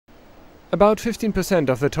About 15%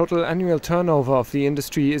 of the total annual turnover of the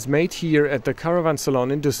industry is made here at the Caravan Salon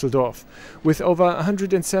in Düsseldorf. With over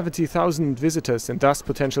 170,000 visitors and thus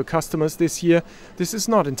potential customers this year, this is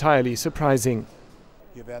not entirely surprising.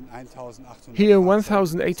 Here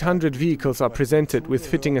 1,800 vehicles are presented with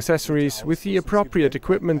fitting accessories, with the appropriate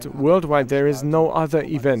equipment. Worldwide there is no other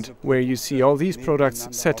event where you see all these products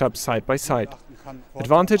set up side by side.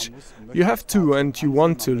 Advantage? You have to, and you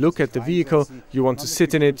want to look at the vehicle, you want to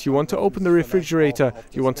sit in it, you want to open the refrigerator,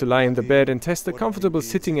 you want to lie in the bed and test the comfortable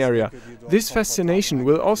sitting area. This fascination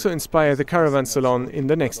will also inspire the Caravan Salon in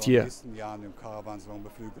the next year.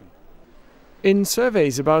 In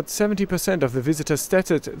surveys, about 70% of the visitors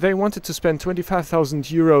stated they wanted to spend 25,000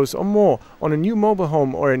 euros or more on a new mobile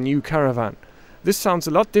home or a new caravan. This sounds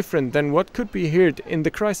a lot different than what could be heard in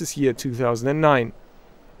the crisis year 2009.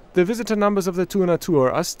 The visitor numbers of the Tour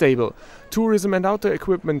Natur are stable. Tourism and outdoor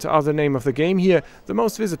equipment are the name of the game here. The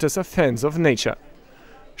most visitors are fans of nature.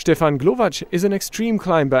 Stefan Glowacz is an extreme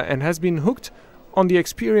climber and has been hooked on the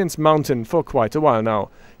Experience Mountain for quite a while now.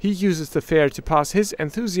 He uses the fair to pass his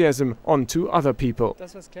enthusiasm on to other people.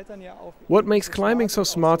 What makes climbing so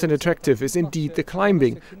smart and attractive is indeed the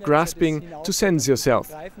climbing, grasping to sense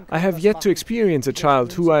yourself. I have yet to experience a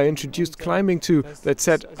child who I introduced climbing to that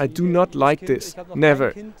said, "I do not like this."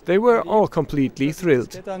 Never. They were all completely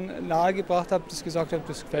thrilled.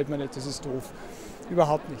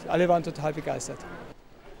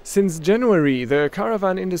 Since January, the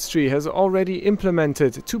caravan industry has already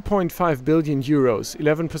implemented 2.5 billion euros,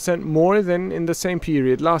 11% more than in the same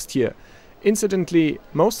period last year. Incidentally,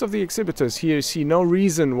 most of the exhibitors here see no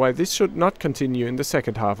reason why this should not continue in the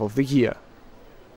second half of the year.